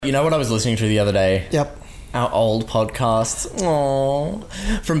You know what I was listening to the other day? Yep. Our old podcasts.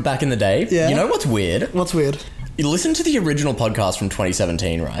 Aww. From back in the day. Yeah. You know what's weird? What's weird? You listen to the original podcast from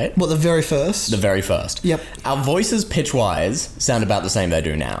 2017, right? What, the very first? The very first. Yep. Our voices, pitch-wise, sound about the same they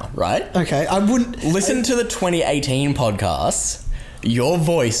do now, right? Okay, I wouldn't... Listen to the 2018 podcasts. Your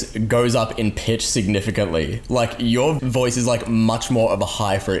voice goes up in pitch significantly. Like, your voice is like much more of a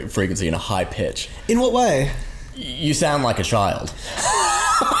high frequency and a high pitch. In what way? You sound like a child.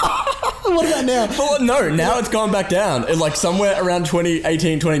 What about now? Well, no, now it's gone back down. It, like somewhere around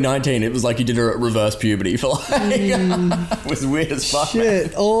 2018, 2019, it was like you did a reverse puberty for like... It was weird as fuck.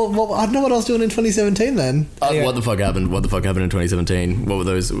 Shit. Oh, well, I don't know what I was doing in 2017 then. Anyway. What the fuck happened? What the fuck happened in 2017? What were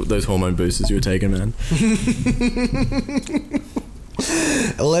those hormone boosters you were taking, man?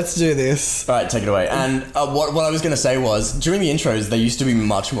 Let's do this. All right, take it away. And what I was going to say was, during the intros, they used to be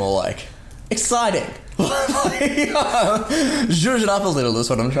much more like exciting. Zhuzh it up a little, that's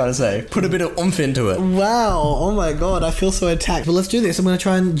what I'm trying to say. Put a bit of oomph into it. Wow. Oh my god, I feel so attacked. But let's do this. I'm going to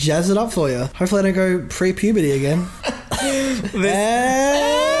try and jazz it up for you. Hopefully I don't go pre-puberty again. And we're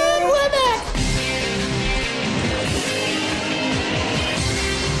back.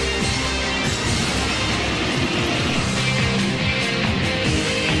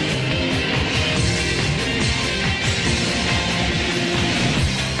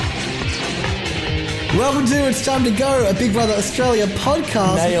 Welcome to It's Time to Go, a Big Brother Australia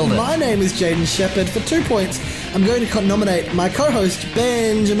podcast. Nailed it. My name is Jaden Shepherd. For 2 points, I'm going to nominate my co-host,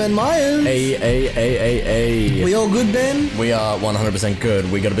 Benjamin Myers. Hey. We all good, Ben? We are 100% good.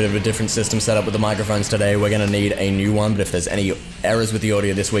 We got a bit of a different system set up with the microphones today. We're going to need a new one, but if there's any errors with the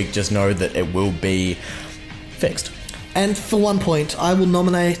audio this week, just know that it will be fixed. And for 1 point, I will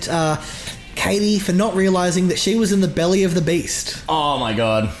nominate Katie for not realising that she was in the belly of the beast. Oh my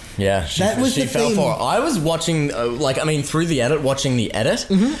god. Yeah, she the fell theme. for it. I was watching, through the edit,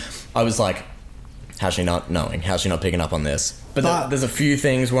 I was like, how's she not knowing? How's she not picking up on this? But there's a few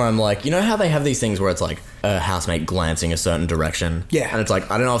things where I'm like, you know how they have these things where it's like a housemate glancing a certain direction? Yeah. And it's like,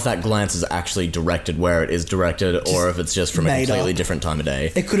 I don't know if that glance is actually directed where it is directed or if it's just from a made completely up. different time of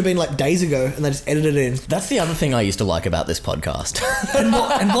day. It could have been like days ago and they just edited it in. That's the other thing I used to like about this podcast. And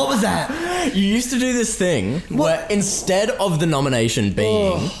what was that? You used to do this thing where instead of the nomination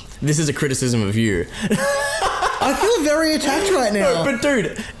being, this is a criticism of you. I feel very attacked right now. No, but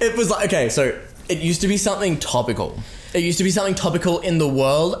dude, it was like, okay, so it used to be something topical. It used to be something topical in the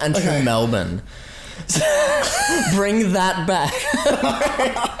world and to Melbourne. Bring that back.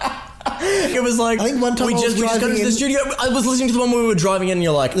 It was like, I think one time we I was just got driving into the in- studio. I was listening to the one where we were driving in and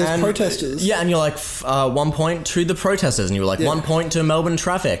you're like... There's protesters. Yeah, and you're like, 1 point to the protesters. And you were like, 1 point to Melbourne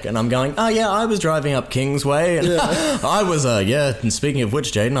traffic. And I'm going, oh yeah, I was driving up Kingsway. And I was, and speaking of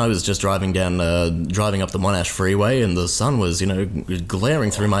which, Jaden, I was just driving up the Monash Freeway and the sun was,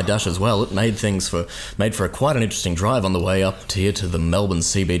 glaring through my dash as well. It made for quite an interesting drive on the way up to here to the Melbourne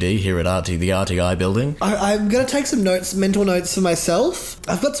CBD here at the RTI building. I'm going to take some notes, mental notes for myself.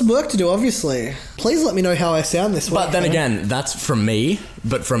 I've got some work to do, obviously. Please let me know how I sound this week. But then again, that's from me,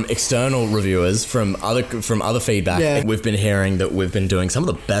 but from external reviewers, from other feedback, we've been hearing that we've been doing some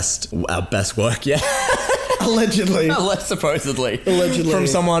of our best work yet. Allegedly. Supposedly. Allegedly. From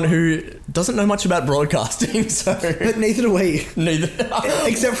someone who doesn't know much about broadcasting, so... But neither do we. Neither.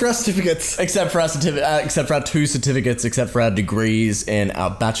 Except for our certificates. Except for our 2 certificates, except for our degrees in our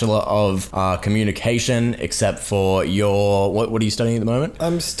Bachelor of Communication, except for your... What are you studying at the moment?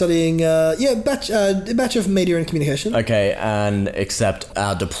 I'm studying, Bachelor of Media and Communication. Okay, and except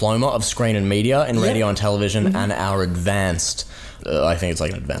our Diploma of Screen and Media in Radio and Television and our advanced... I think it's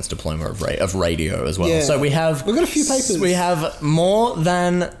like an advanced diploma of radio as well. Yeah. So we've got a few papers. We have more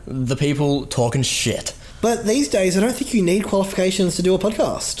than the people talking shit. But these days, I don't think you need qualifications to do a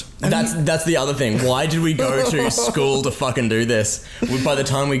podcast. That's the other thing. Why did we go to school to fucking do this? By the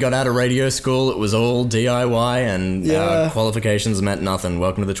time we got out of radio school, it was all DIY and qualifications meant nothing.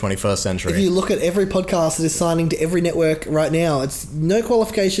 Welcome to the 21st century. If you look at every podcast that is signing to every network right now, it's no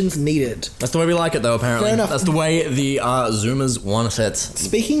qualifications needed. That's the way we like it, though, apparently. Fair enough. That's the way the Zoomers want it.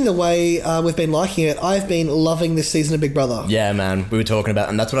 Speaking the way we've been liking it, I've been loving this season of Big Brother. Yeah, man. We were talking about...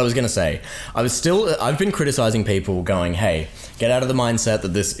 And that's what I was going to say. I've been criticizing people going, hey, get out of the mindset that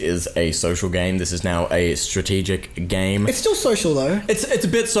this is a social game. This is now a strategic game. It's still social, though. It's a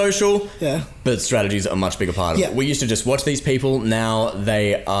bit social. Yeah. But strategies are a much bigger part of it. We used to just watch these people. Now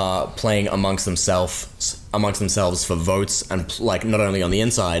they are playing amongst themselves amongst themselves for votes and like not only on the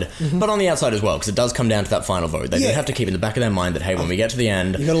inside but on the outside as well, because it does come down to that final vote. They do have to keep in the back of their mind that, hey, when we get to the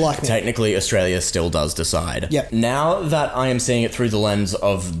end, you gotta like me. Technically Australia still does decide. Yep. Now that I am seeing it through the lens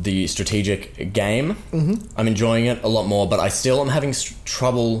of the strategic game, I'm enjoying it a lot more, but I still am having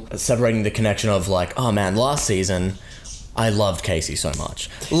trouble separating the connection of like, oh man, last season I loved Casey so much.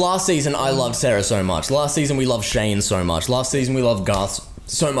 Last season I loved Sarah so much. Last season we loved Shane so much. Last season we loved Garth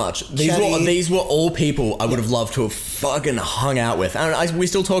so much. These were all people I would have loved to have fucking hung out with. And we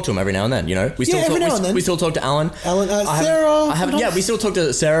still talk to them every now and then, you know? We still we still talk to Alan. Sarah. We still talk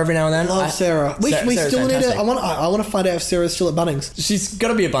to Sarah every now and then. Love Sarah. We still need to... I want to find out if Sarah's still at Bunnings. She's got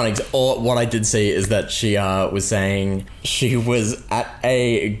to be at Bunnings. Or what I did see is that she was saying she was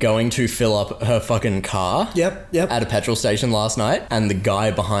going to fill up her fucking car. Yep. At a petrol station last night, and the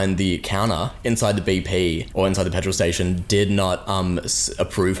guy behind the counter inside the BP or inside the petrol station did not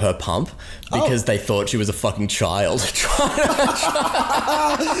approve her pump because they thought she was a fucking child.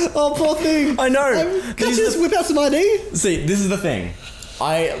 Oh, poor thing. I know. Can't you just whip out some ID? See, this is the thing.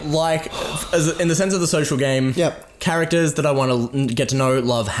 I like, in the sense of the social game, characters that I want to get to know,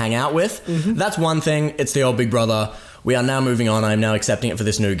 love, hang out with. That's one thing. It's the old Big Brother. We are now moving on. I'm now accepting it for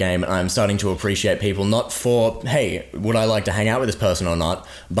this new game. I'm starting to appreciate people, not for, hey, would I like to hang out with this person or not,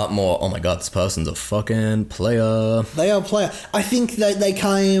 but more, oh my god, this person's a fucking player. They are a player. I think that they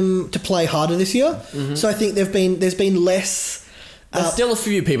came to play harder this year. So I think there's been less... There's still a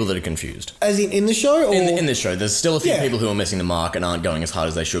few people that are confused. As in the show? Or? In this show, there's still a few people who are missing the mark and aren't going as hard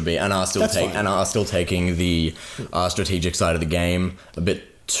as they should be, and are still taking the strategic side of the game a bit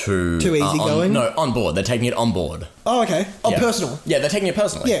too easy going? No, on board. They're taking it on board. Oh, okay. Personal. Yeah, they're taking it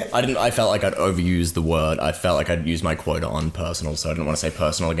personally. Yeah. I felt like I'd overused the word. I felt like I'd used my quota on personal, so I didn't want to say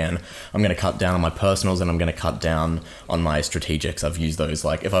personal again. I'm going to cut down on my personals, and I'm going to cut down on my strategics. I've used those,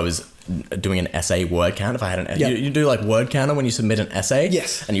 like, if I was doing an essay word count, if I had an... You do, like, word counter when you submit an essay?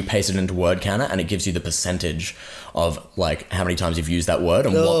 Yes. And you paste it into word counter, and it gives you the percentage of, like, how many times you've used that word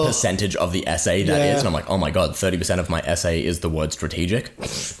and what percentage of the essay that is. And I'm like, oh my god, 30% of my essay is the word strategic.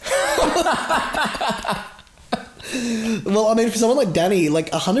 Well, I mean, for someone like Danny,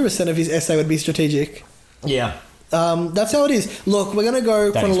 like 100% of his essay would be strategic. Yeah. That's how it is. Look, we're going to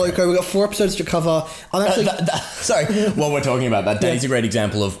go chronological. We've got 4 episodes to cover. I'm actually... sorry, while we're talking about that, Danny's a great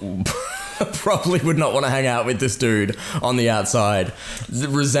example of... probably would not want to hang out with this dude on the outside.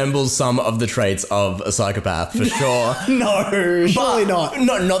 Resembles some of the traits of a psychopath, for sure. No, surely not.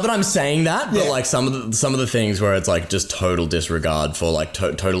 No, not that I'm saying that, but like some of the things where it's like just total disregard for like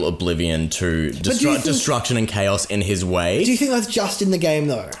total oblivion to destruction and chaos in his way. Do you think that's just in the game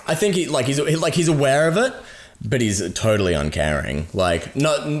though? I think he's aware of it. But he's totally uncaring. Like,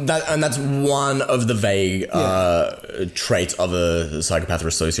 and that's one of the vague traits of a psychopath or a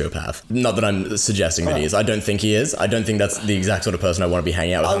sociopath. Not that I'm suggesting that he is. I don't think he is. I don't think that's the exact sort of person I want to be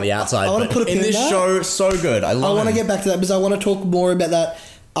hanging out with on the outside. I want to put a pin in this show, so good. I want to get back to that because I want to talk more about that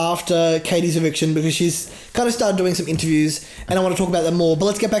after Katie's eviction, because she's kind of started doing some interviews and I want to talk about that more. But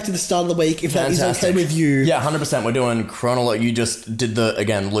let's get back to the start of the week, if that is okay with you. Yeah, 100%. We're doing chronology. You just did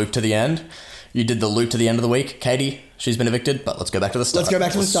loop to the end. You did the loop to the end of the week. Katie, she's been evicted, but let's go back to the start.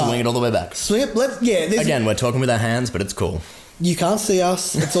 Swing it all the way back. Again, we're talking with our hands, but it's cool. You can't see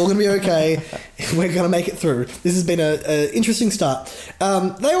us. It's all going to be okay. We're going to make it through. This has been an interesting start.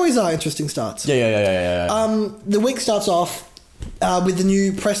 They always are interesting starts. Yeah. The week starts off with the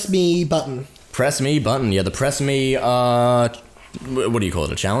new Press Me button. Press Me button. Yeah, the Press Me... what do you call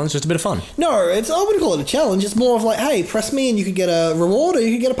it? A challenge? Just a bit of fun? No, I wouldn't call it a challenge. It's more of like, hey, press me and you could get a reward or you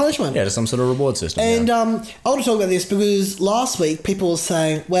could get a punishment. Yeah, just some sort of reward system. And I want to talk about this because last week people were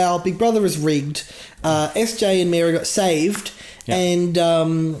saying, well, Big Brother is rigged. SJ and Mary got saved. Yeah. And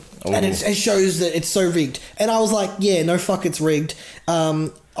it shows that it's so rigged. And I was like, yeah, no fuck, it's rigged.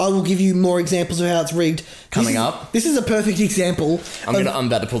 I will give you more examples of how it's rigged. Coming up. This is a perfect example. I'm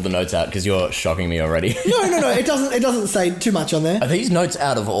about to pull the notes out because you're shocking me already. No. It doesn't say too much on there. Are these notes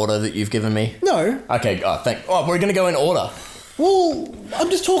out of order that you've given me? No. Okay. We're going to go in order. Well, I'm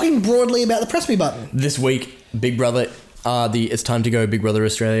just talking broadly about the Press Me button. This week, Big Brother, It's Time to Go Big Brother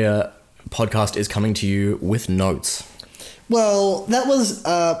Australia podcast is coming to you with notes. Well, that was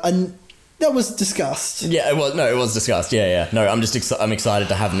discussed. Yeah, it was discussed. Yeah. No, I'm excited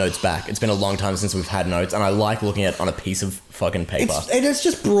to have notes back. It's been a long time since we've had notes, and I like looking at it on a piece of fucking paper. It's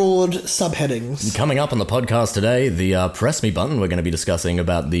just broad subheadings. Coming up on the podcast today, the Press Me button. We're going to be discussing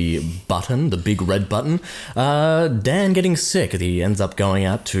about the button, the big red button. Dan getting sick. He ends up going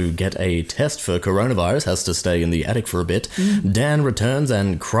out to get a test for coronavirus, has to stay in the attic for a bit. Dan returns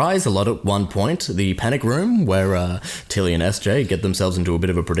and cries a lot at one point. The panic room, where Tilly and SJ get themselves into a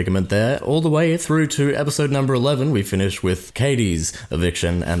bit of a predicament there. all the way through to episode number 11, we finish with Katie's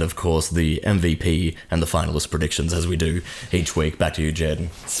eviction and, of course, the MVP and the finalist predictions as we do each week. Back to you, Jed.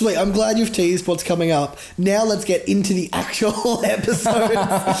 Sweet. I'm glad you've teased what's coming up. Now let's get into the actual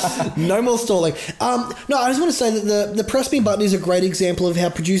episode. No more stalling. No, I just want to say that the press me button is a great example of how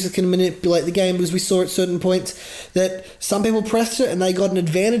producers can manipulate the game, because we saw at certain points that some people pressed it and they got an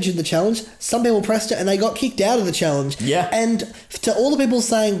advantage in the challenge. Some people pressed it and they got kicked out of the challenge. Yeah. And to all the people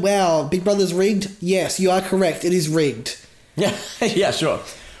saying, wow, Big Brother's rigged, yes, you are correct. It is rigged. Yeah, yeah, sure.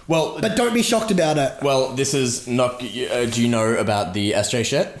 Well, but don't be shocked about it. Well, this is not... do you know about the SJ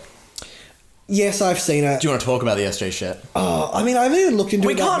shit? Yes, I've seen it. Do you want to talk about the SJ shit? Oh, I mean, I haven't even looked into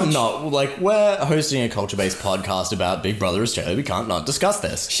it. We can't not. Like, we're hosting a culture-based podcast about Big Brother Australia. We can't not discuss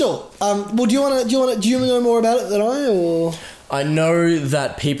this. Sure. Well, do you know more about it than I, or? I know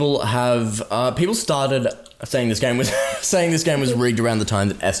that people have people started saying this game was rigged around the time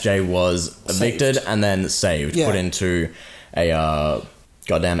that SJ was evicted and then saved, put into a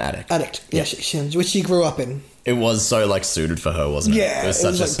goddamn attic. Yeah, which she grew up in. It was so suited for her, wasn't it? Yeah, it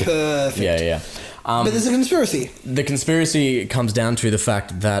was perfect. Yeah. But there's a conspiracy. The conspiracy comes down to the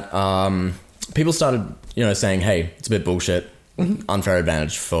fact that people started, saying, "Hey, it's a bit bullshit, unfair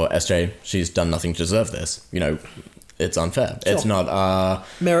advantage for SJ. She's done nothing to deserve this. It's unfair. Sure. It's not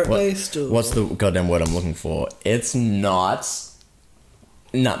merit-based. What's the goddamn word I'm looking for? It's not.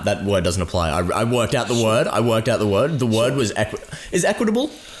 No, that word doesn't apply. I worked out the word. The word was is equitable.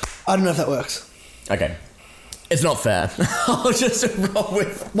 I don't know if that works. Okay. It's not fair. I'll just roll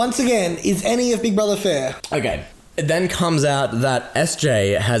with... Once again, is any of Big Brother fair? Okay. It then comes out that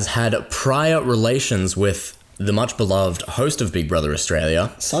SJ has had prior relations with the much beloved host of Big Brother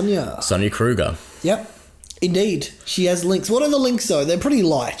Australia, Sonia Kruger. Yep. Indeed. She has links. What are the links, though? They're pretty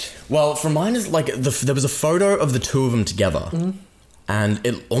light. Well, from mine is there was a photo of the two of them together. Mm-hmm. And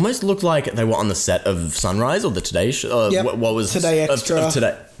it almost looked like they were on the set of Sunrise or the Today Show. What was... Today Extra. Of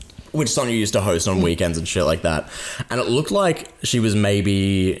Today... Which Sonia used to host on weekends and shit like that. And it looked like she was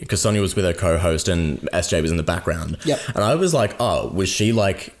maybe... Because Sonia was with her co-host and SJ was in the background. Yep. And I was like, oh, was she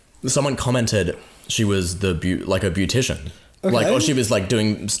Someone commented she was a beautician. Okay. Or she was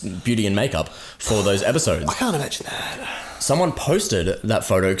doing beauty and makeup for those episodes. I can't imagine that. Someone posted that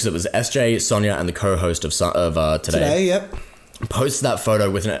photo because it was SJ, Sonia, and the co-host of Today. Today, yep. Posts that photo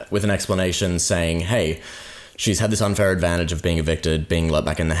with an explanation saying, hey... She's had this unfair advantage of being evicted, being let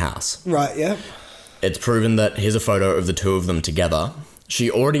back in the house. Right, yeah. It's proven that here's a photo of the two of them together. She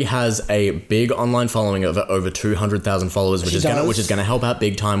already has a big online following of over 200,000 followers, which is gonna help out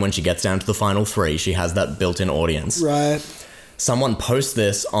big time when she gets down to the final three. She has that built-in audience. Right. Someone posts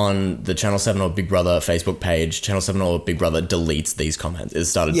this on the Channel 7 or Big Brother Facebook page. Channel 7 or Big Brother deletes these comments. It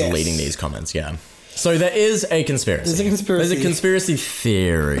started deleting these comments, yeah. So there is a conspiracy. There's a conspiracy. There's a conspiracy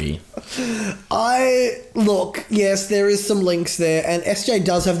theory. Look, yes, there is some links there, and SJ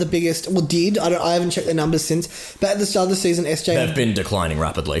does have the biggest, I haven't checked the numbers since, but at the start of the season, SJ... They've been declining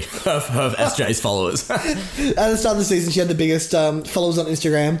rapidly of SJ's followers. At the start of the season, she had the biggest followers on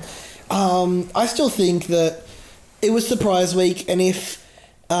Instagram. I still think that it was surprise week, and if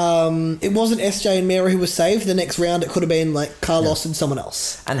it wasn't SJ and Mary who was saved, the next round it could have been Carlos and someone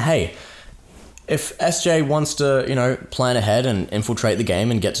else. And hey... If SJ wants to, plan ahead and infiltrate the game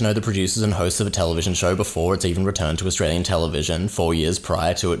and get to know the producers and hosts of a television show before it's even returned to Australian television 4 years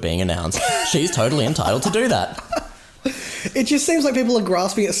prior to it being announced, she's totally entitled to do that. It just seems like people are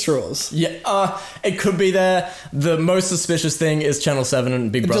grasping at straws. Yeah, it could be there. The most suspicious thing is Channel 7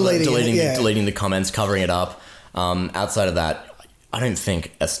 and Big Brother deleting the comments, covering it up. Outside of that, I don't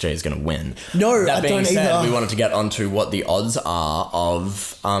think SJ is going to win. No, that being said, either. we wanted to get onto what the odds are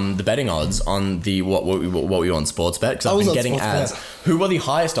of the betting odds on the what we were on Sportsbet, because I've been getting ads. Who were the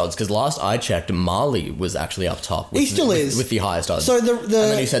highest odds? Because last I checked, Marley was actually up top. He still is with the highest odds. So and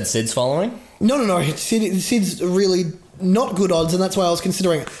then you said Sid's following. No. Sid's really not good odds, and that's why I was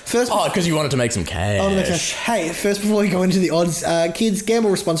considering it. First, because you wanted to make some cash. Hey, first before we go into the odds, kids, gamble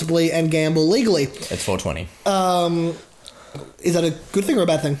responsibly and gamble legally. It's 420. Is that a good thing or a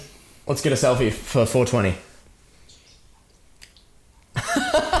bad thing? Let's get a selfie for 420.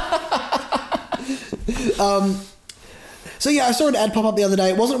 So yeah, I saw an ad pop up the other day.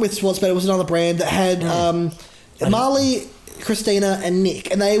 It wasn't with Sportsbet, it was another brand that had Marley, Christina and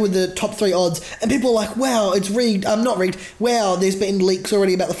Nick, and they were the top three odds, and people were like, wow, it's rigged. Not rigged. Wow, there's been leaks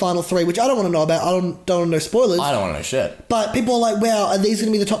already about the final three, which I don't want to know about. I don't want to know spoilers. I don't want to know shit. But people are like, wow, are these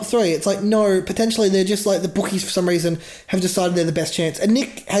going to be the top three? It's like, no, potentially they're just the bookies for some reason have decided they're the best chance. And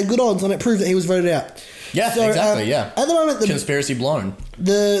Nick had good odds on it, proved that he was voted out. Yeah, so, exactly, yeah. At the moment... Conspiracy blown.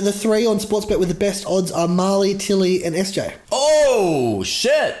 The three on Sportsbet with the best odds are Marley, Tilly and SJ. Oh,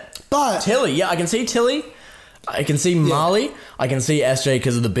 shit! But Tilly, yeah, I can see Tilly. I can see Marley. I can see SJ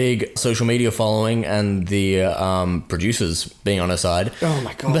because of the big social media following and the producers being on her side. oh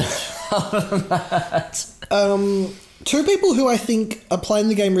my god. Two people who I think are playing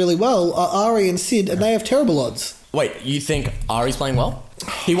the game really well are Ari and Sid, and they have terrible odds. Wait, you think Ari's playing well?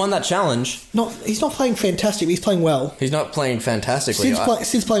 He won that challenge. He's not playing fantastic, but he's playing well. He's not playing fantastically.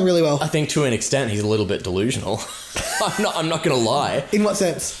 Sid's playing really well. I think to an extent he's a little bit delusional. I'm not going to lie. In what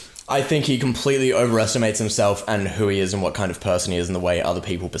sense? I think he completely overestimates himself and who he is and what kind of person he is and the way other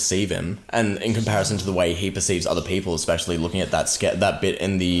people perceive him. And in comparison to the way he perceives other people, especially looking at that bit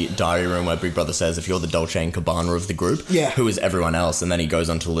in the diary room where Big Brother says, if you're the Dolce & Gabbana of the group, who is everyone else? And then he goes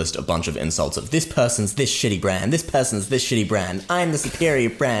on to list a bunch of insults of this person's this shitty brand, this person's this shitty brand, I'm the superior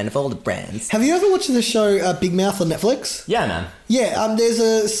brand of all the brands. Have you ever watched the show Big Mouth on Netflix? Yeah, man. Yeah, there's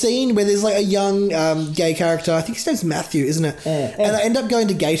a scene where there's like a young gay character, I think his name's Matthew, isn't it? And they end up going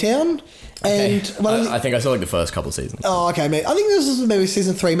to Gay Town. And I think I saw like the first couple of seasons. Oh, okay, mate. I think this was maybe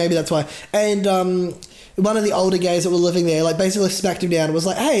season 3, maybe that's why. And one of the older gays that were living there, like, basically smacked him down and was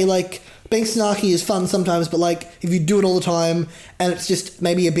like, hey, like, being snarky is fun sometimes, but, like, if you do it all the time and it's just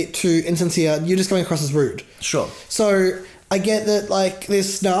maybe a bit too insincere, you're just coming across as rude. Sure. So I get that, like,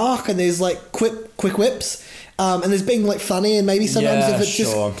 there's snark and there's, like, quick whips. And there's being, like, funny, and maybe sometimes if it's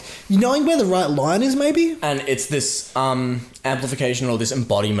just knowing where the right line is, maybe. And it's this amplification or this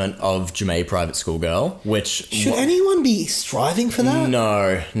embodiment of Jamae Private School Girl, which... Should anyone be striving for that?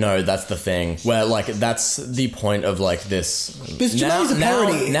 No, that's the thing. Where, like, that's the point of, like, this... Because Jamae's a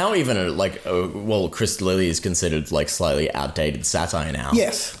parody. Now even, like, Chris Lilly is considered, like, slightly outdated satire now.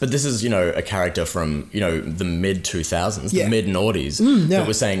 Yes. But this is, a character from, the mid-2000s, the mid-noughties, that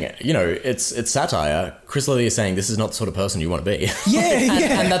was saying, it's satire. Chris Lilly is saying this is not the sort of person you want to be.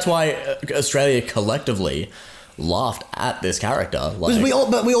 Yeah, and that's why Australia collectively laughed at this character. Because we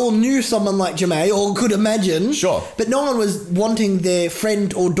all knew someone like Jamae, or could imagine. Sure. But no one was wanting their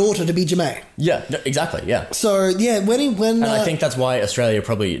friend or daughter to be Jamae. Yeah, exactly, yeah. So, yeah, when I think that's why Australia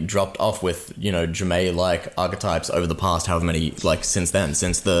probably dropped off with, Jamae-like archetypes over the past however many, like, since then,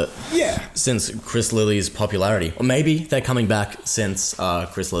 since Chris Lilly's popularity. Or maybe they're coming back since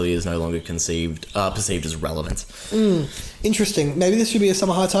Chris Lilly is no longer perceived as relevant. Interesting. Maybe this should be a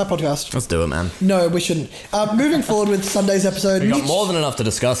Summer High Tide podcast. Let's do it, man. No, we shouldn't. Moving forward with Sunday's episode... We've got more than enough to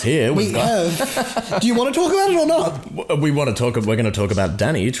discuss here. We have. Do you want to talk about it or not? We're going to talk about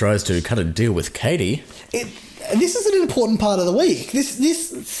Danny tries to cut a deal with Katie. This is an important part of the week.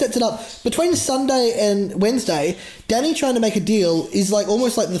 This sets it up. Between Sunday and Wednesday, Danny trying to make a deal is like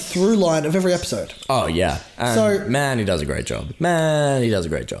almost like the through line of every episode. Oh, yeah. And man, he does a great job.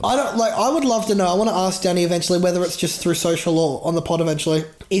 I would love to know. I want to ask Danny eventually, whether it's just through social or on the pod eventually,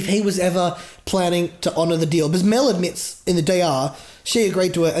 if he was ever planning to honour the deal. Because Mel admits in the DR she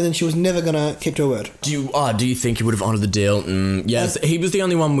agreed to it, and then she was never going to keep to her word. Do you think he would have honoured the deal? Yes, he was the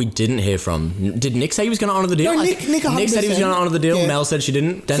only one we didn't hear from. Did Nick say he was going to honour the deal? No, Nick said he was going to honour the deal. Yeah. Mel said she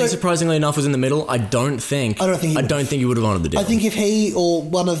didn't. Danny, surprisingly enough, was in the middle. I don't think he would have honoured the deal. I think if he or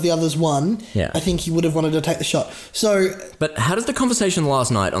one of the others won, I think he would have wanted to take the shot. But how does the conversation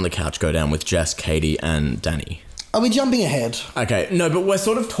last night on the couch go down with Jess, Katie, and Danny? Are we jumping ahead? Okay, no, but we're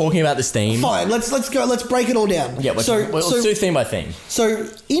sort of talking about this theme. Fine, let's go. Let's break it all down. Yeah, let's do theme by theme. So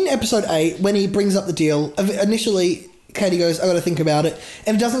in episode 8, when he brings up the deal, initially Katie goes, "I got to think about it,"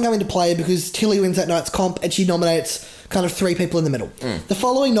 and it doesn't come into play because Tilly wins that night's comp and she nominates kind of 3 people in the middle. The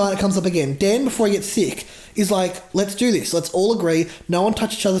following night it comes up again. Dan, before he gets sick, is like, "Let's do this. Let's all agree. No one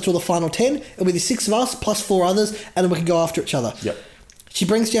touch each other till the final 10. It'll be the 6 of us plus 4 others, and then we can go after each other." Yep. She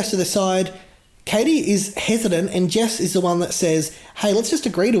brings Jess to the side. Katie is hesitant, and Jess is the one that says, "Hey, let's just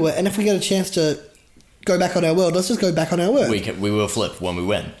agree to it, and if we get a chance to go back on our word, let's just go back on our word." We will flip when we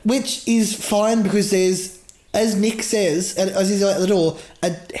win. Which is fine because there's, as Nick says, as he's at the door,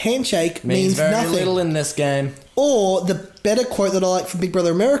 a handshake means very nothing. little in this game. Or the better quote that I like from Big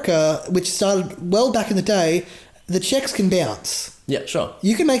Brother America, which started well back in the day, the checks can bounce. Yeah, sure.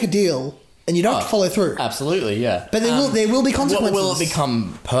 You can make a deal and you don't have to follow through. Absolutely, yeah. But there will be consequences. Will it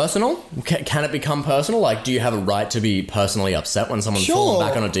become personal? Can it become personal? Like, do you have a right to be personally upset when someone's fallen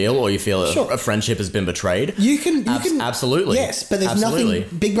back on a deal, or you feel a friendship has been betrayed? You can absolutely. Yes, but there's nothing.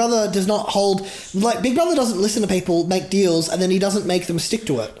 Big Brother does not hold. Like, Big Brother doesn't listen to people make deals, and then he doesn't make them stick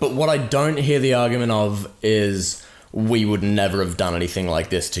to it. But what I don't hear the argument of is, we would never have done anything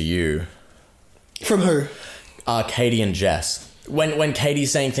like this to you. From who? Katie and Jess. when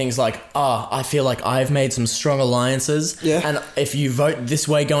Katie's saying things like, I feel like I've made some strong alliances. Yeah. And if you vote this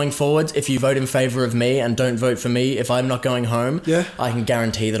way going forward, if you vote in favour of me and don't vote for me, if I'm not going home, Yeah. I can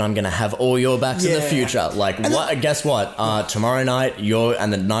guarantee that I'm going to have all your backs in the Yeah. future. Like, guess what? Tomorrow night,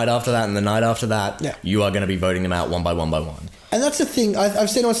 and the night after that, and the night after that, Yeah. you are going to be voting them out one by one by one. And that's the thing, I've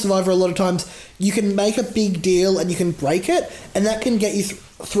seen on Survivor a lot of times, you can make a big deal and you can break it, and that can get you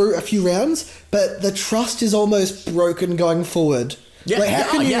through a few rounds, but the trust is almost broken going forward. Yeah, Like, how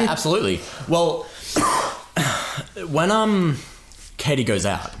can you... absolutely. Well, when Katie goes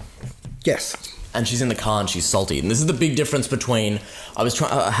out Yes. and she's in the car and she's salty, and this is the big difference between I was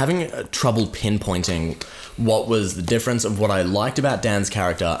having trouble pinpointing what was the difference of what I liked about Dan's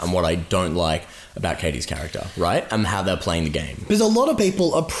character and what I don't like about Katie's character, right? And how they're playing the game. Because a lot of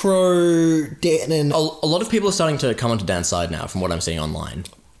people are pro Dan, and A lot of people are starting to come onto Dan's side now, from what I'm seeing online.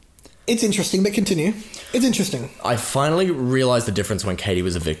 it's interesting, but continue. It's interesting. I finally realized the difference when Katie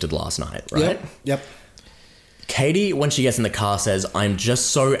was evicted last night, right? Yep. Katie, when she gets in the car, says, I'm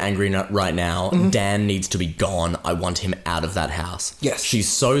just so angry right now. Dan needs to be gone. I want him out of that house. Yes. She's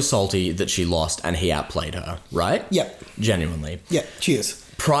so salty that she lost and he outplayed her, right? Yep. Genuinely. Yeah, cheers.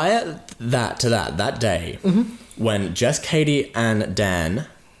 Prior to that day, when Jess, Katie, and Dan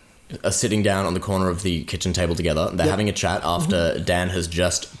are sitting down on the corner of the kitchen table together, they're having a chat after Dan has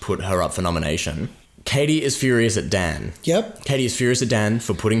just put her up for nomination. Katie is furious at Dan. Yep. Katie is furious at Dan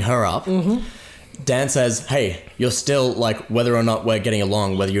for putting her up. Dan says, hey, you're still, like, whether or not we're getting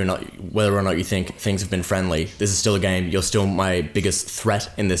along, whether or not you think things have been friendly, this is still a game. You're still my biggest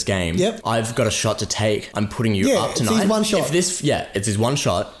threat in this game. Yep. I've got a shot to take. I'm putting you up tonight. It's his one shot. It's his one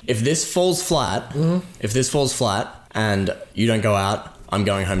shot. If this falls flat, and you don't go out, I'm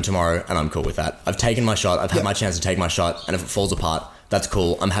going home tomorrow and I'm cool with that. I've taken my shot. I've had my chance to take my shot. And if it falls apart, that's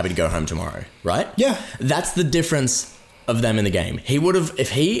cool. I'm happy to go home tomorrow. Right? Yeah. That's the difference of them in the game. He would have,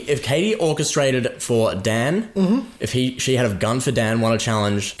 if Katie orchestrated for Dan, if she had a gun for Dan, won a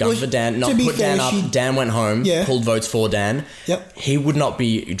challenge, gun for Dan, not put Dan up, Dan went home, pulled votes for Dan, he would not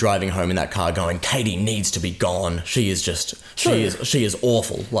be driving home in that car going, Katie needs to be gone. She is just, she is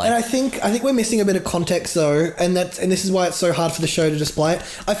awful. Like, and I think we're missing a bit of context though, and this is why it's so hard for the show to display it.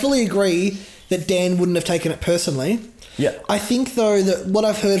 I fully agree that Dan wouldn't have taken it personally. Yeah. I think, though, that what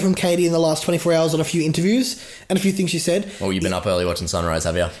I've heard from Katie in the last 24 hours on a few interviews and a few things she said... Well, you've been up early watching Sunrise,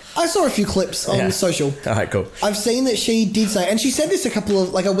 have you? I saw a few clips on social. All right, cool. I've seen that she did say... And she said this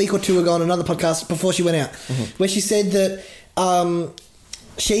a week or two ago on another podcast before she went out, where she said that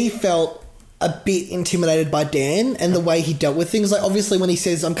she felt a bit intimidated by Dan and the way he dealt with things. Like, obviously, when he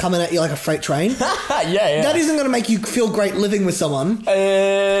says, I'm coming at you like a freight train... yeah. That isn't going to make you feel great living with someone.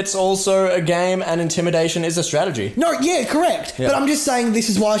 It's also a game, and intimidation is a strategy. No, yeah, correct. Yeah. But I'm just saying this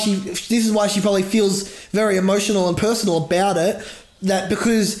is why she probably feels very emotional and personal about it. That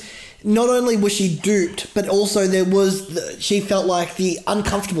because not only was she duped, but also she felt like the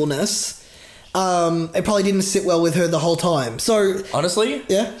uncomfortableness. It probably didn't sit well with her the whole time. So honestly,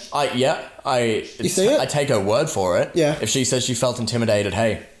 I take her word for it. Yeah. If she says she felt intimidated,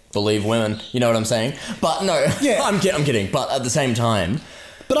 hey, believe women. You know what I'm saying? But no, I'm kidding. But at the same time,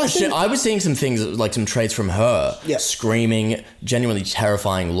 I was seeing some things, like some traits from her, screaming, genuinely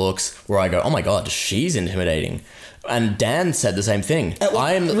terrifying looks, where I go, oh my god, she's intimidating. And Dan said the same thing.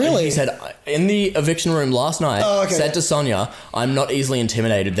 Really? He said in the eviction room last night, said to Sonia, I'm not easily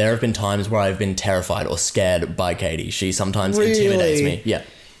intimidated. There have been times where I've been terrified or scared by Katie. She sometimes intimidates me. Yeah.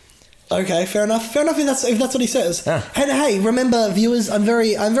 Okay, fair enough. If that's what he says. Yeah. And hey, remember, viewers, I'm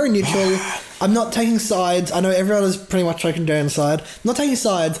very neutral. I'm not taking sides. I know everyone is pretty much taking Dan's side. I'm not taking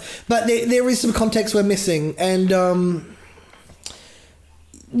sides, but there is some context we're missing, and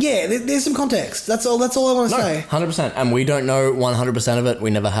there's some context. That's all I want to say. 100%. And we don't know 100% of it. We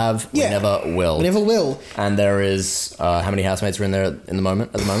never have. We never will. We never will. And there is how many housemates are in there at the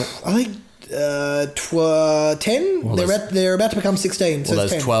moment? I think 10. Well, they're about to become 16. So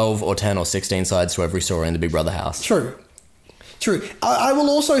there's 12 or 10 or 16 sides to every story in the Big Brother house. True. I will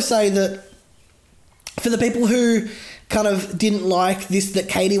also say that for the people who kind of didn't like this, that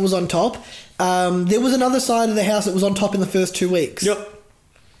Katie was on top, there was another side of the house that was on top in the first 2 weeks. Yep.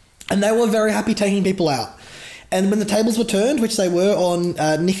 And they were very happy taking people out. And when the tables were turned, which they were on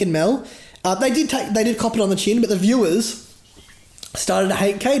Nick and Mel, they did cop it on the chin, but the viewers started to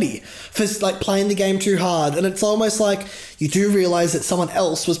hate Katie for like playing the game too hard. And it's almost like you do realise that someone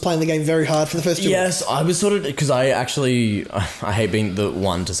else was playing the game very hard for the first 2 weeks. Yes, I was sort of... Because I hate being the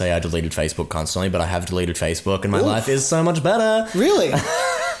one to say I deleted Facebook constantly, but I have deleted Facebook and my life is so much better. Really?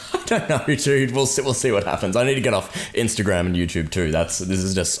 don't know, dude. We'll see what happens. I need to get off Instagram and YouTube too. This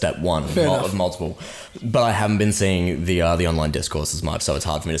is just step one of multiple. But I haven't been seeing the online discourse as much, so it's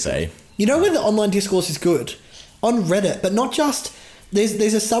hard for me to say. You know where the online discourse is good? On Reddit, but not just... There's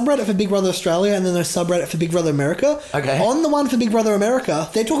a subreddit for Big Brother Australia and then there's a subreddit for Big Brother America. Okay. On the one for Big Brother America,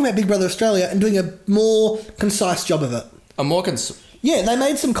 they're talking about Big Brother Australia and doing a more concise job of it. Yeah, they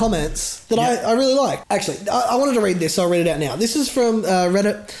made some comments that I really like. Actually, I wanted to read this, so I'll read it out now. This is from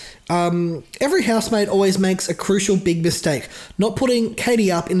Reddit. Every housemate always makes a crucial big mistake. Not putting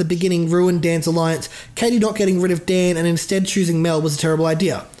Katie up in the beginning ruined Dan's alliance. Katie not getting rid of Dan and instead choosing Mel was a terrible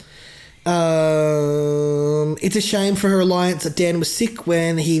idea. It's a shame for her alliance that Dan was sick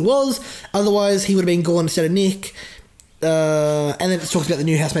when he was. Otherwise, he would have been gone instead of Nick. And then it talks about the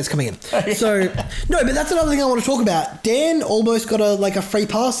new housemates coming in. So, no, but that's another thing I want to talk about. Dan almost got a free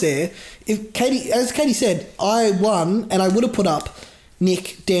pass there. As Katie said, I won and I would have put up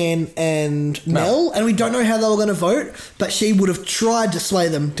Nick, Dan, and Mel, and we don't know how they were going to vote, but she would have tried to sway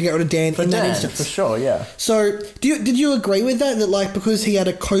them to get rid of Dan that instance. For sure, yeah. So, did you agree with that? That because he had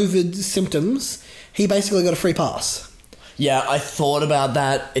a COVID symptoms, he basically got a free pass? Yeah, I thought about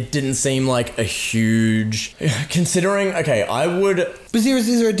that. It didn't seem like a huge... Considering, okay, I would... But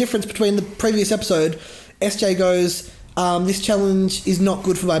is there a difference between the previous episode? SJ goes, this challenge is not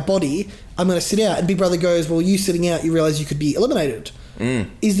good for my body. I'm going to sit out. And Big Brother goes, well, you sitting out, you realise you could be eliminated.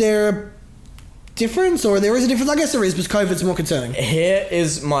 Is there a difference, or there is a difference? I guess there is, because COVID's more concerning. Here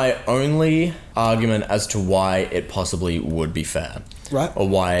is my only argument as to why it possibly would be fair. Right. Or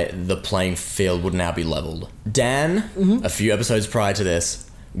why the playing field would now be leveled. Dan, a few episodes prior to this,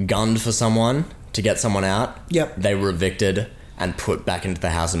 gunned for someone to get someone out. Yep. They were evicted and put back into the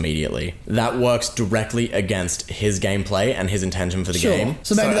house immediately. That works directly against his gameplay and his intention for the game.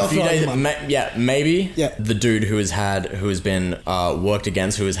 So maybe they'll throw him up. Maybe Yeah. the dude who has been worked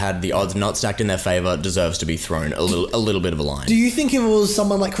against, who has had the odds not stacked in their favour, deserves to be thrown a little bit of a line. Do you think if it was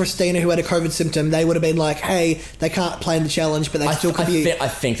someone like Christina who had a COVID symptom, they would have been like, hey, they can't play in the challenge, but they still could be... I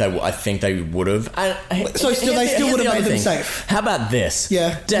think they would have. So they still would have made them safe. How about this?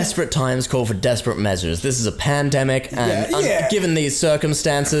 Yeah. Desperate times call for desperate measures. This is a pandemic, and given these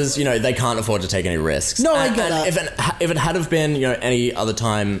circumstances, they can't afford to take any risks. No, I get that. If it had have been, any other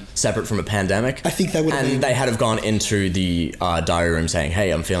time separate from a pandemic, I think they would have. And they had have gone into the diary room saying,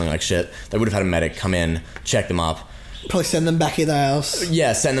 "Hey, I'm feeling like shit." They would have had a medic come in, check them up. Probably send them back in the house.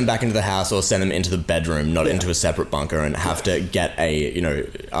 Yeah, send them back into the house or send them into the bedroom, not into a separate bunker, and have to get a,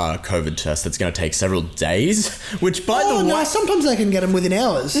 COVID test that's going to take several days. Which, by the way... no, sometimes they can get them within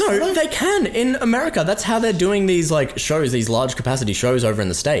hours. No, they can. In America, that's how they're doing these, shows, these large capacity shows over in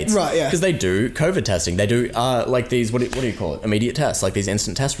the States. Right, yeah. Because they do COVID testing. They do, these, what do you call it? Immediate tests, these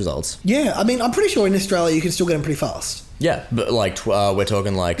instant test results. Yeah, I mean, I'm pretty sure in Australia you can still get them pretty fast. Yeah, but we're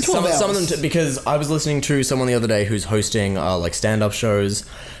talking some of them because I was listening to someone the other day who's hosting stand-up shows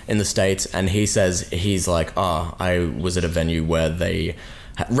in the States, and he says I was at a venue where they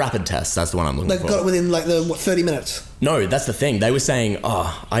had rapid tests. That's the one I'm looking for. They got it within 30 minutes. No, that's the thing. They were saying,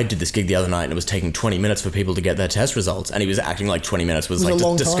 I did this gig the other night and it was taking 20 minutes for people to get their test results, and he was acting like 20 minutes was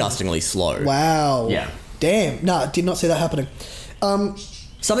disgustingly slow. Wow. Yeah. Damn. No, did not see that happening.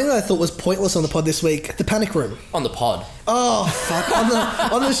 Something that I thought was pointless on the pod this week, the panic room. On the pod. Oh,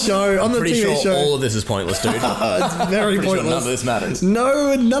 fuck. on the show, on the pretty TV sure show. all of this is pointless, dude. It's very pointless. Sure none of this matters.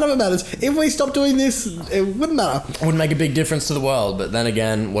 No, none of it matters. If we stopped doing this, it wouldn't matter. It wouldn't make a big difference to the world, but then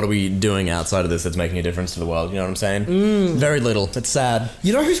again, what are we doing outside of this that's making a difference to the world? You know what I'm saying? Very little. It's sad.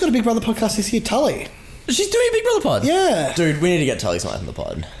 You know who's got a Big Brother podcast this year? Tully. She's doing a Big Brother pod? Yeah. Dude, we need to get Tully Smythe on the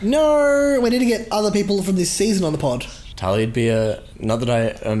pod. No, we need to get other people from this season on the pod. Tully'd be not that I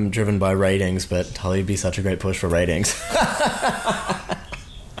am driven by ratings, but Tully'd be such a great push for ratings.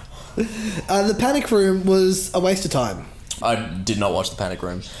 The Panic Room was a waste of time. I did not watch The Panic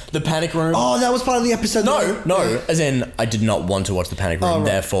Room. The Panic Room... Oh, that was part of the episode. No. As in, I did not want to watch The Panic Room,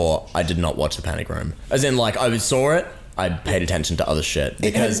 therefore I did not watch The Panic Room. As in, I saw it, I paid attention to other shit,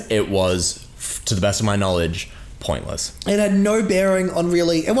 because it was, to the best of my knowledge... pointless. It had no bearing on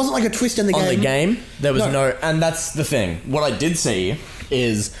really... It wasn't like a twist in the game. On the game, there was no... And that's the thing. What I did see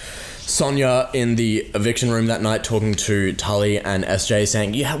is Sonia in the eviction room that night talking to Tully and SJ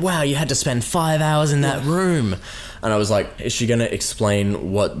saying, wow, you had to spend 5 hours in that room. And I was like, is she going to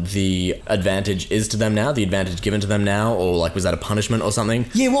explain what the advantage is to them now? The advantage given to them now? Or was that a punishment or something?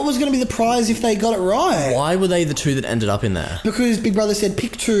 Yeah, what was going to be the prize if they got it right? Why were they the two that ended up in there? Because Big Brother said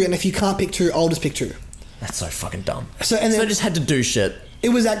pick two, and if you can't pick two, I'll just pick two. That's so fucking dumb. So they just had to do shit. It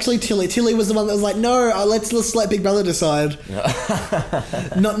was actually Tilly. Tilly was the one that was like, no, let's let Big Brother decide.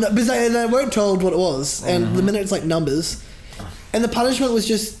 Because they weren't told what it was. And the minute it's numbers. And the punishment was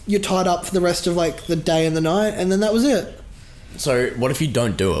just you're tied up for the rest of like the day and the night, and then that was it. So what if you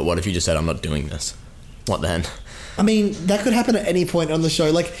don't do it? What if you just said, I'm not doing this? What then? I mean, that could happen at any point on the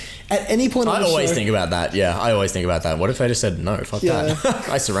show. Like, at any point on the show... I always think about that, yeah. I always think about that. What if they just said, no, fuck that.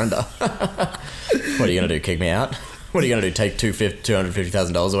 I surrender. What are you going to do, kick me out? What are you going to do, take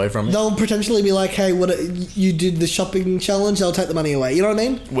 $250,000 away from me? They'll potentially be like, hey, you did the shopping challenge, they'll take the money away. You know what I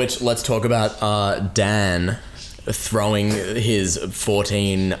mean? Which, let's talk about Dan throwing his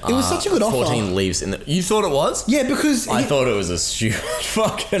 14... It was such a good offer. 14 leaves in the... You thought it was? Yeah, because... I thought it was a stupid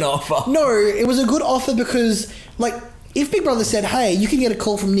fucking offer. No, it was a good offer because, like, if Big Brother said, hey, you can get a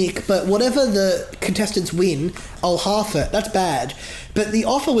call from Nick, but whatever the contestants win, I'll half it. That's bad. But the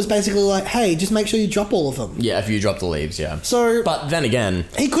offer was basically like, hey, just make sure you drop all of them. Yeah, if you drop the leaves, yeah. So... But then again...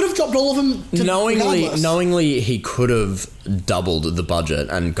 He could have dropped all of them knowingly, he could have doubled the budget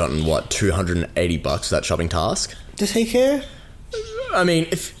and gotten, what, $280 for that shopping task? Does he care? I mean,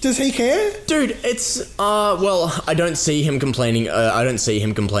 Does he care? Dude, it's, well, I don't see him complaining,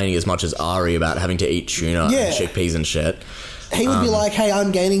 as much as Ari about having to eat tuna and chickpeas and shit. He would be like, hey,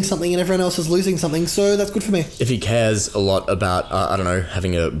 I'm gaining something and everyone else is losing something, so that's good for me. If he cares a lot about, I don't know,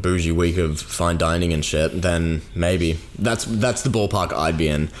 having a bougie week of fine dining and shit, then maybe. That's the ballpark I'd be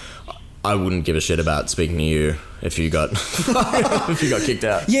in. I wouldn't give a shit about speaking to you if you got kicked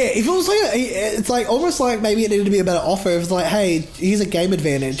out. Yeah, if it was like it's like almost like maybe it needed to be a better offer. It was like, hey, here's a game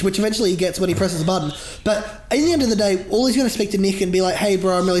advantage, which eventually he gets when he presses a button. But at the end of the day, all he's going to speak to Nick and be like, hey,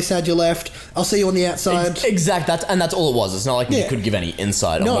 bro, I'm really sad you left. I'll see you on the outside. Exact. That's all it was. It's not like Nick could give any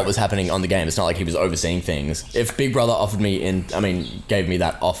insight on what was happening on the game. It's not like he was overseeing things. If Big Brother gave me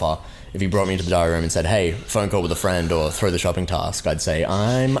that offer, if he brought me into the diary room and said, hey, phone call with a friend or throw the shopping task, I'd say,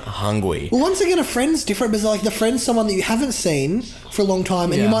 I'm hungry. Well, once again, a friend's different because like the friend's someone that you haven't seen for a long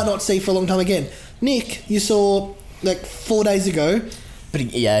time and you might not see for a long time again. Nick, you saw like 4 days ago. But he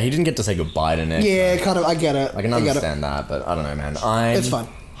didn't get to say goodbye to Nick. Yeah, kind of, I get it. I can understand that, but I don't know, man. It's fine.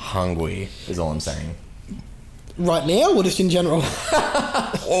 Hungry is all I'm saying. Right now or just in general?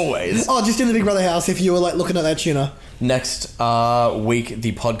 Always. Oh, just in the Big Brother house if you were like looking at that tuna. Next week,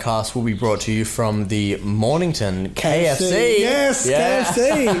 the podcast will be brought to you from the Mornington KFC. Yes, yeah.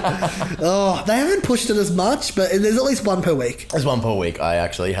 KFC. Oh, they haven't pushed it as much, but there's at least one per week. There's one per week. I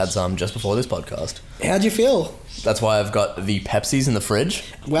actually had some just before this podcast. How'd you feel? That's why I've got the Pepsis in the fridge.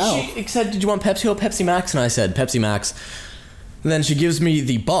 Wow. She said, did you want Pepsi or Pepsi Max? And I said, Pepsi Max. And then she gives me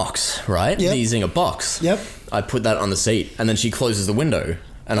the box, right? Yep. The Zinger box. Yep. I put that on the seat, and then she closes the window,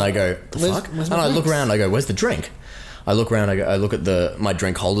 and I go, the fuck? And I look around, I go, where's the drink? I look around, I look at my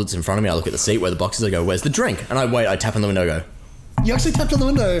drink holder that's in front of me, I look at the seat where the box is, I go, where's the drink? And I tap on the window, I go. You actually tapped on the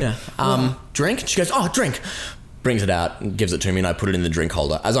window? Yeah. Wow. Drink? She goes, oh, drink. Brings it out and gives it to me, and I put it in the drink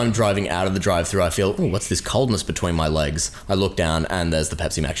holder. As I'm driving out of the drive-thru, I feel, oh, what's this coldness between my legs? I look down, and there's the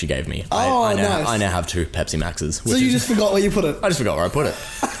Pepsi Max she gave me. Nice. I now have 2 Pepsi Maxes. So you just forgot where you put it? I just forgot where I put it.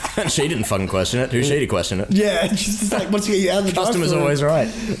 And she didn't fucking question it. Who's she to question it? Yeah, just like, once you get you out of the Customer's drive-thru. always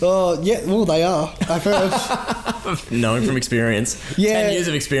right. Oh, yeah, well, they are. I've heard. Knowing from experience. Yeah. 10 years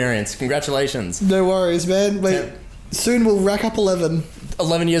of experience. Congratulations. No worries, man. Wait, soon we'll rack up 11.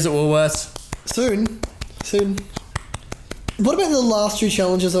 11 years at Woolworths. Soon. What about the last 2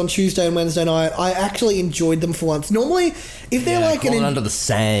 challenges on Tuesday and Wednesday night? I actually enjoyed them for once. Normally, if they're like crawling under the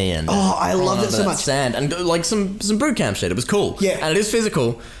sand. Oh, I loved it so much. Sand and like some boot camp shit. It was cool. Yeah, and it is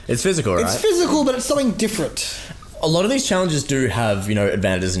physical. It's physical, right? It's physical, but it's something different. A lot of these challenges do have,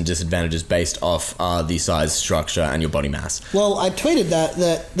 advantages and disadvantages based off the size, structure, and your body mass. Well, I tweeted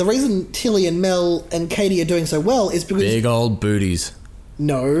that the reason Tilly and Mel and Katie are doing so well is because big old booties.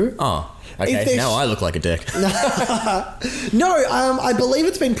 No. Oh. Okay, now I look like a dick. No, I believe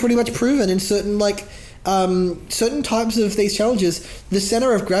it's been pretty much proven in certain certain types of these challenges, the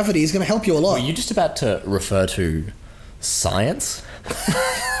center of gravity is going to help you a lot. Were you just about to refer to science?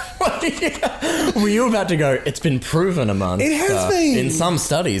 Were you about to go, it's been proven amongst... It has been. In some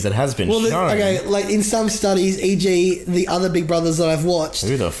studies, it has been shown. Okay, like in some studies, e.g. the other Big Brothers that I've watched...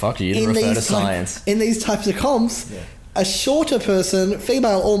 Who the fuck are you to refer to science? In these types of comps... Yeah. A shorter person,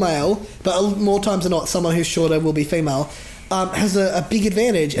 female or male, but more times than not, someone who's shorter will be female, has a big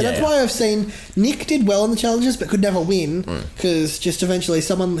advantage. And that's why I've seen Nick did well in the challenges, but could never win, because just eventually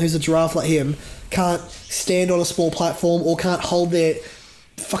someone who's a giraffe like him can't stand on a small platform or can't hold their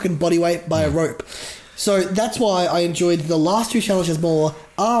fucking body weight by a rope. So that's why I enjoyed the last 2 challenges more.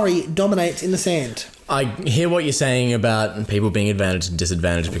 Ari dominates in the sand. I hear what you're saying about people being advantaged and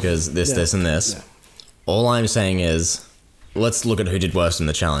disadvantaged because this, and this. Yeah. All I'm saying is, let's look at who did worst in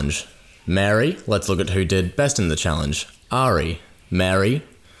the challenge. Mary, let's look at who did best in the challenge. Ari. Mary,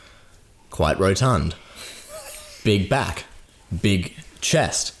 quite rotund. Big back. big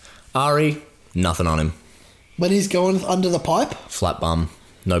chest. Ari, nothing on him. When he's going under the pipe, Flat bum.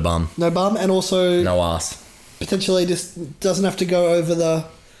 No bum. no bum, and also No ass. potentially just doesn't have to go over the.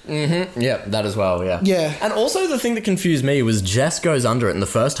 Yeah, that as well, yeah. Yeah. And also the thing that confused me was Jess goes under it, and the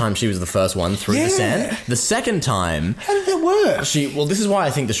first time she was the first one through Yeah. the sand. The second time, How did that work? this is why I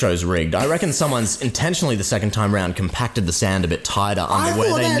think the show's rigged. I reckon someone's intentionally the second time round compacted the sand a bit tighter I under where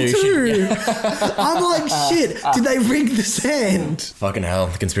thought they that knew too. I'm like, shit. Did they rig the sand? Fucking hell,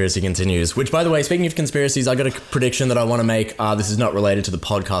 the conspiracy continues. Which, by the way, speaking of conspiracies, I got a prediction that I want to make. This is not related to the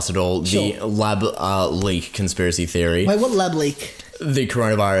podcast at all. Sure. The lab leak conspiracy theory. Wait, what lab leak? The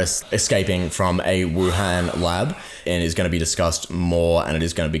coronavirus escaping from a Wuhan lab and is going to be discussed more, and it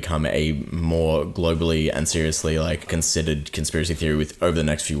is going to become a more globally and seriously considered conspiracy theory over the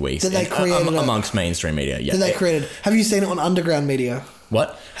next few weeks. That they created amongst mainstream media. Yeah, That they created. Have you seen it on underground media?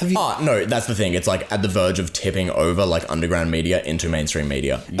 What? Have you- Oh, no, that's the thing. It's at the verge of tipping over underground media into mainstream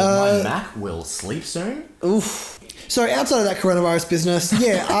media. My Mac will sleep soon. Oof. So outside of that coronavirus business,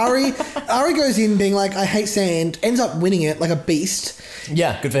 yeah, Ari goes in being like, I hate sand, ends up winning it like a beast.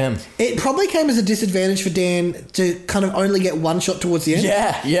 Yeah, good for him. It probably came as a disadvantage for Dan to kind of only get one shot towards the end.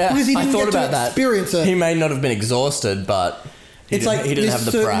 Yeah. Because he I didn't thought get to about that. experience it. He may not have been exhausted, but he didn't have there's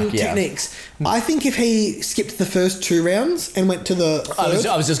the certain prac. Yeah. techniques. I think if he skipped the first 2 rounds and went to the third,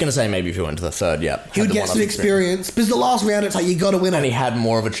 I was just going to say maybe if he went to the third, yeah. he would get some experience. Because the last round, it's like, you got to win And he it. had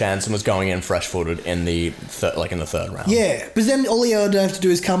more of a chance and was going in fresh-footed in the third round. Yeah, because then all he would have to do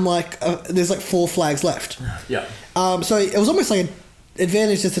is come there's 4 flags left. Yeah. So it was almost like an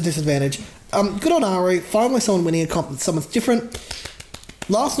advantage, just a disadvantage. Good on Ari. Finally someone winning a comp that someone's different.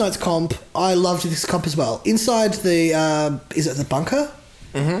 Last night's comp, I loved this comp as well. Inside the, is it the bunker?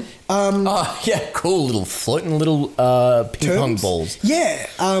 Oh, yeah, cool little floating little ping pong Terms? balls. Yeah,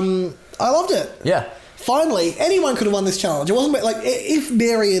 I loved it. Yeah. Finally, anyone could have won this challenge. It wasn't like if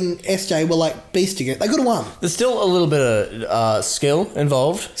Mary and SJ were beasting it, they could have won. There's still a little bit of skill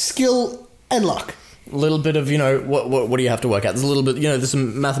involved. Skill and luck. A little bit of, what do you have to work out? There's a little bit, there's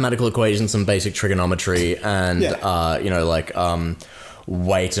some mathematical equations, some basic trigonometry, and, Yeah.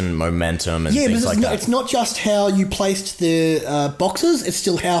 weight and momentum and Yeah, things but like that. it's not just how you placed the boxes, it's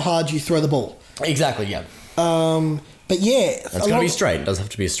still how hard you throw the ball. Exactly, yeah. But yeah, It's got to be straight. It does have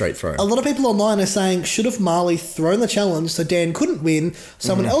to be a straight throw. a lot of people online are saying, should have Marley thrown the challenge so Dan couldn't win,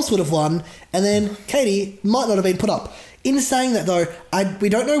 someone else would have won, and then Katie might not have been put up. In saying that, though, we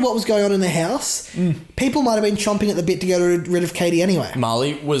don't know what was going on in the house. People might have been chomping at the bit to get rid of Katie anyway.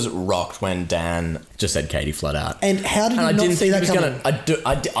 Marley was rocked when Dan just said Katie flat out. And how did you not see that coming?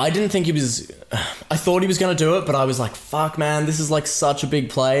 I didn't think he was... I thought he was going to do it, but I was like, fuck, man, this is such a big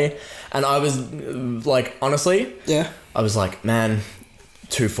play. And I was honestly... Yeah. I was like, man,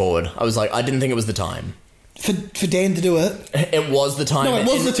 too forward. I was like, I didn't think it was the time. For Dan to do it. It was the time. No, it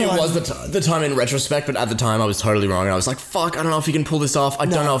was the time. It was the time in retrospect, but at the time I was totally wrong. And I was like, fuck, I don't know if he can pull this off. I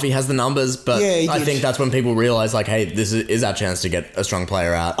don't know if he has the numbers, but Yeah, he I did. think that's when people realize, hey, this is our chance to get a strong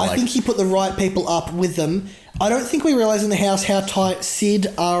player out. I think he put the right people up with them. I don't think we realise in the house how tight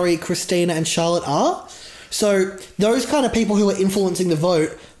Sid, Ari, Christina and Charlotte are. So those kind of people who are influencing the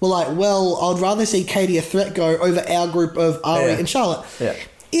vote were like, well, I'd rather see Katie a threat go over our group of Ari and Charlotte. Yeah.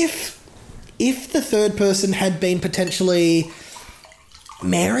 If the third person had been potentially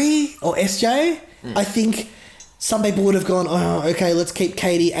Mary or SJ, I think some people would have gone, oh, okay, let's keep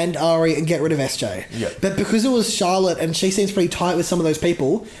Katie and Ari and get rid of SJ. Yeah. But because it was Charlotte and she seems pretty tight with some of those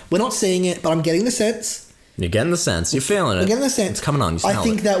people, we're not seeing it, but I'm getting the sense. You're getting the sense. You're feeling it. I'm getting the sense. It's coming on. You I smell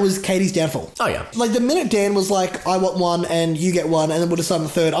think it. that was Katie's downfall. Oh, yeah. The minute Dan was like, I want one and you get one, and then we'll decide on the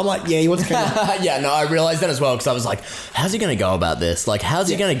third, I'm like, yeah, he wants Katie. Yeah, no, I realized that as well because I was like, how's he going to go about this? How's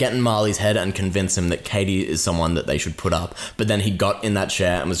he going to get in Marley's head and convince him that Katie is someone that they should put up? But then he got in that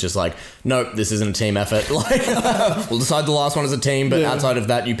chair and was just like, nope, this isn't a team effort. We'll decide the last one as a team, but outside of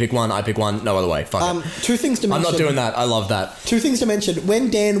that, you pick one, I pick one, no other way. Fuck it. 2 things to mention. I'm not doing that. I love that. 2 things to mention.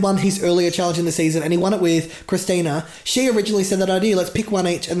 When Dan won his earlier challenge in the season and he won it with Christina, she originally said that idea, let's pick one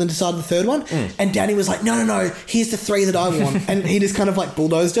each and then decide the third one. And Danny was like, no, here's the 3 that I want. And he just kind of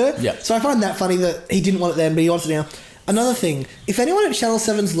bulldozed her. Yeah. So I find that funny that he didn't want it then, but he wants it now. Another thing, if anyone at Channel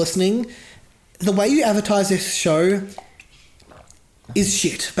 7's listening, the way you advertise this show is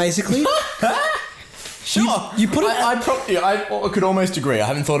shit, basically. Sure. You put it... I could almost agree. I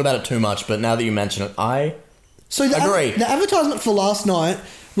haven't thought about it too much, but now that you mention it, I So the agree. The advertisement for last night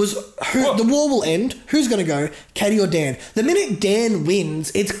was the war will end. Who's going to go? Katie or Dan? The minute Dan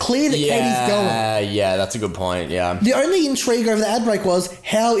wins, it's clear that Katie's going. Yeah, that's a good point. Yeah. The only intrigue over the ad break was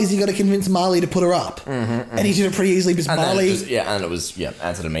how is he going to convince Marley to put her up? And he did it pretty easily because Marley. And it was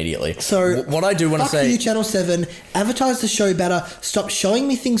answered immediately. So what I do want to say, fuck you, Channel 7. Advertise the show better. Stop showing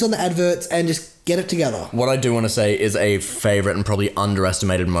me things on the adverts and just get it together. What I do want to say is a favourite and probably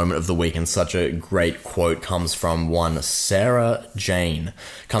underestimated moment of the week, and such a great quote comes from one Sarah Jane.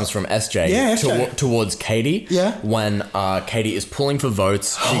 Comes from SJ, towards Katie. Yeah. When Katie is pulling for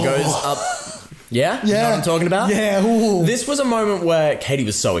votes, she goes up. Yeah? You know what I'm talking about? Yeah. Ooh. This was a moment where Katie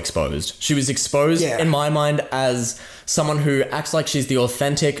was so exposed. She was exposed, in my mind, as someone who acts like she's the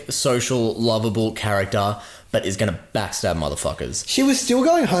authentic, social, lovable character, but is going to backstab motherfuckers. She was still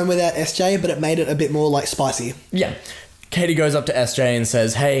going home without SJ, but it made it a bit more, like, spicy. Yeah. Katie goes up to SJ and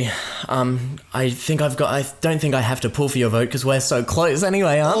says, hey, I don't think I have to pull for your vote because we're so close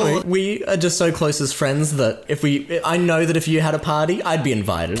anyway, aren't we? We are just so close as friends that I know that if you had a party, I'd be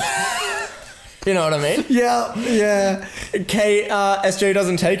invited. You know what I mean? Yeah. SJ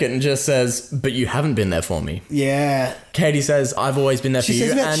doesn't take it and just says, but you haven't been there for me. Yeah. Katie says, I've always been there for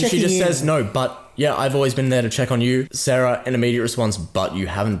you. And she just says, no, but yeah, I've always been there to check on you. Sarah, an immediate response, but you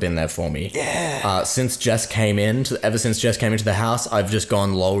haven't been there for me. Yeah. Ever since Jess came into the house, I've just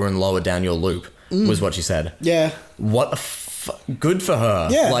gone lower and lower down your loop, was what she said. Yeah. What good for her.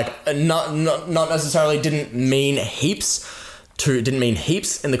 Yeah. Like, not necessarily didn't mean heaps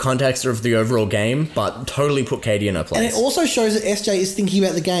in the context of the overall game, but totally put Katie in her place. And it also shows that SJ is thinking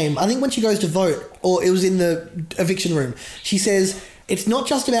about the game. I think when she goes to vote, or it was in the eviction room, she says, it's not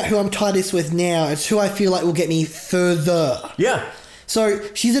just about who I'm tightest with now, it's who I feel like will get me further. Yeah. So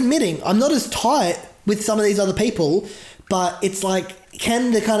she's admitting, I'm not as tight with some of these other people, but it's like,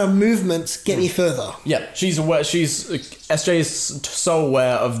 can the kind of movements get me further? Yeah, she's aware. SJ is so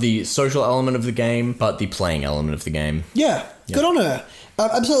aware of the social element of the game, but the playing element of the game. Yeah. Good on her.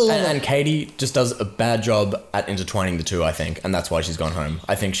 Absolutely. And Katie just does a bad job at intertwining the two, I think, and that's why she's gone home.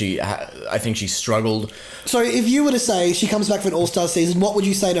 I think she struggled. So if you were to say she comes back for an All-Star season, what would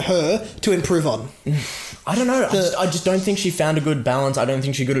you say to her to improve on? I don't know. I just don't think she found a good balance. I don't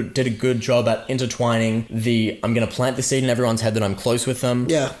think she did a good job at intertwining I'm going to plant the seed in everyone's head that I'm close with them,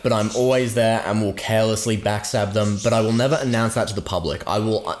 but I'm always there and will carelessly backstab them, but I will never announce that to the public. I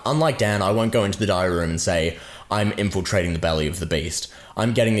will, unlike Dan, I won't go into the diary room and say, I'm infiltrating the belly of the beast.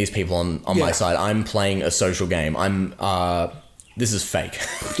 I'm getting these people on my side. I'm playing a social game. This is fake.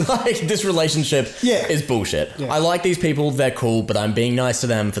 Like, this relationship is bullshit. Yeah. I like these people, they're cool, but I'm being nice to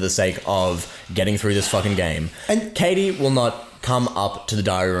them for the sake of getting through this fucking game. And Katie will not come up to the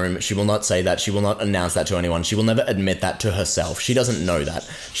diary room. She will not say that. She will not announce that to anyone. She will never admit that to herself. She doesn't know that.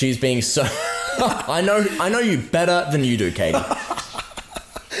 She's being so... I know you better than you do, Katie.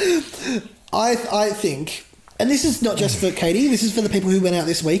 I think... And this is not just for Katie, this is for the people who went out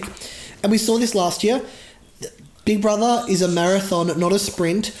this week. And we saw this last year. Big Brother is a marathon, not a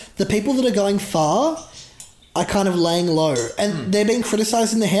sprint. The people that are going far are kind of laying low. And they're being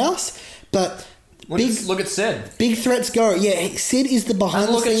criticised in the house, but... Look at Sid. Big threats go. Yeah, Sid is the behind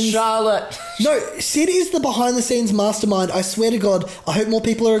the scenes... Look at Charlotte. No, Sid is the behind the scenes mastermind. I swear to God, I hope more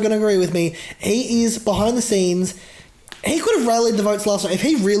people are going to agree with me. He is behind the scenes... He could have rallied the votes last night. If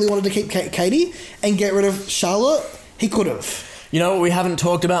he really wanted to keep Katie and get rid of Charlotte, he could have. You know what we haven't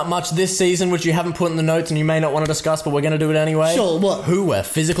talked about much this season, which you haven't put in the notes and you may not want to discuss, but we're going to do it anyway? Sure, what? Who we're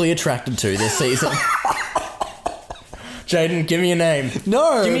physically attracted to this season. Jaden, give me a name.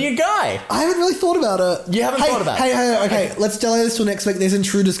 No. Give me a guy. I haven't really thought about it. You haven't thought about it? Hey, okay. Let's delay this till next week. There's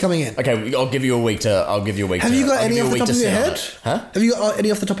intruders coming in. Okay, I'll give you a week to... Have you got any off the top of your head? Huh? Have you got any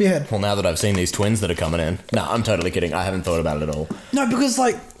off the top of your head? Well, now that I've seen these twins that are coming in. No, I'm totally kidding. I haven't thought about it at all. No, because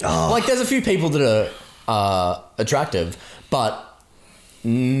like... Like, there's a few people that are attractive, but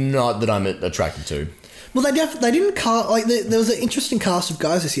not that I'm attracted to. Well, they didn't cast... Like, there was an interesting cast of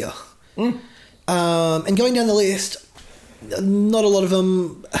guys this year. And going down the list... Not a lot of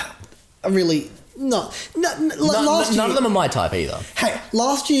them are really... None of them are my type either. Hey,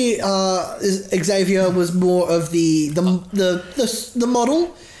 last year Xavier was more of the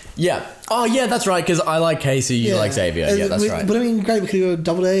model. Yeah. Oh, yeah, that's right, because I like Casey, you like Xavier. Yeah, that's right. But I mean, great, we could go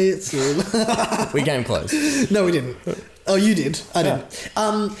double dates. We came close. No, we didn't. Oh, you did. I didn't.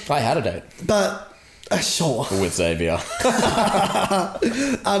 I had a date. But... sure. With Xavier. Before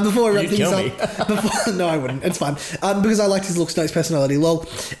I wrap things up... no, I wouldn't. It's fine. Because I liked his looks, no, his personality. Lol.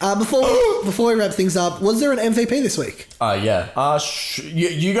 Before we wrap things up, was there an MVP this week? Yeah.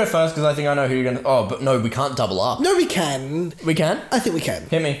 You go first, because I think I know who you're going to... Oh, but no, we can't double up. No, we can. We can? I think we can.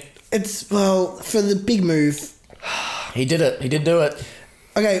 Hit me. It's, well, for the big move... He did it. He did do it.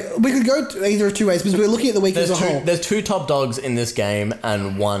 Okay, we could go either of two ways because we're looking at the week as a whole. There's 2 top dogs in this game,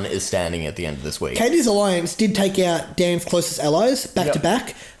 and 1 is standing at the end of this week. Katie's Alliance did take out Dan's closest allies back to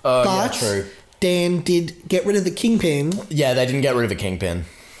back, but true. Dan did get rid of the Kingpin. Yeah, they didn't get rid of a Kingpin.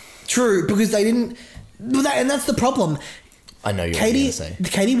 True, because they didn't... And that's the problem. I know you're going to say.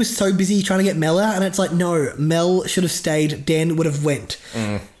 Katie was so busy trying to get Mel out, and it's like, no, Mel should have stayed. Dan would have went.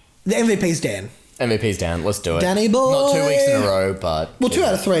 The MVP's Dan. MVP's down. Let's do it. Danny boy. Not 2 weeks in a row, but... Well, 2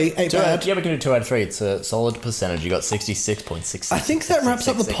 out of 3 ain't bad. Yeah, we can do 2 out of 3. It's a solid percentage. You got 66.6. I think that wraps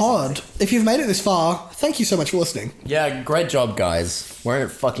up the pod. If you've made it this far, thank you so much for listening. Yeah, great job, guys. We're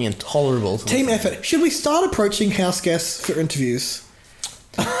fucking intolerable. Team effort. Should we start approaching house guests for interviews?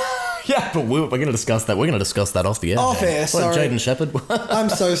 Yeah, but we're going to discuss that. We're going to discuss that off the air. Off air, sorry. Jaden Shepherd. I'm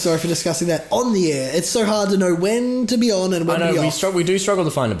so sorry for discussing that on the air. It's so hard to know when to be on and when to be off. We do struggle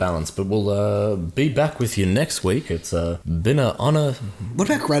to find a balance, but we'll be back with you next week. It's been an honour. What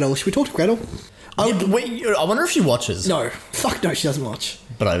about Gretel? Should we talk to Gretel? I wonder if she watches. No. Fuck no, she doesn't watch.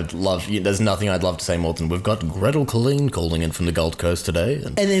 But I'd love... There's nothing I'd love to say more than we've got Gretel Colleen calling in from the Gold Coast today.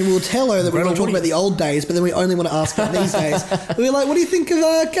 And then we'll tell her that we're going to talk about the old days, but then we only want to ask about these days. We're like, what do you think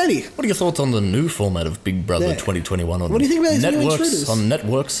of Katie? What are your thoughts on the new format of Big Brother 2021 on What do you think about these new networks, intruders? on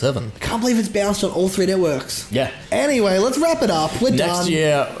Network 7? I can't believe it's bounced on all 3 networks. Yeah. Anyway, let's wrap it up. We're done. Next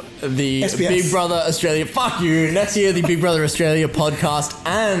year, the SBS. Big Brother Australia... Fuck you! Next year, the Big Brother Australia podcast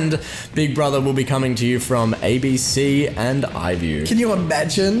and Big Brother will be coming to you from ABC and iView. Can you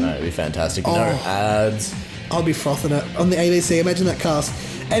imagine? That'd be fantastic. No ads. I'll be frothing it on the ABC. Imagine that cast.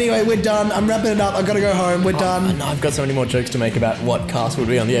 Anyway, we're done. I'm wrapping it up. I've got to go home. We're done. No, I've got so many more jokes to make about what cast would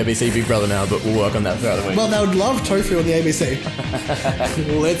be on the ABC Big Brother now, but we'll work on that throughout the week. Well, they would love tofu on the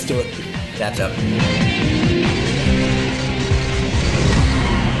ABC. Let's do it. Catch up.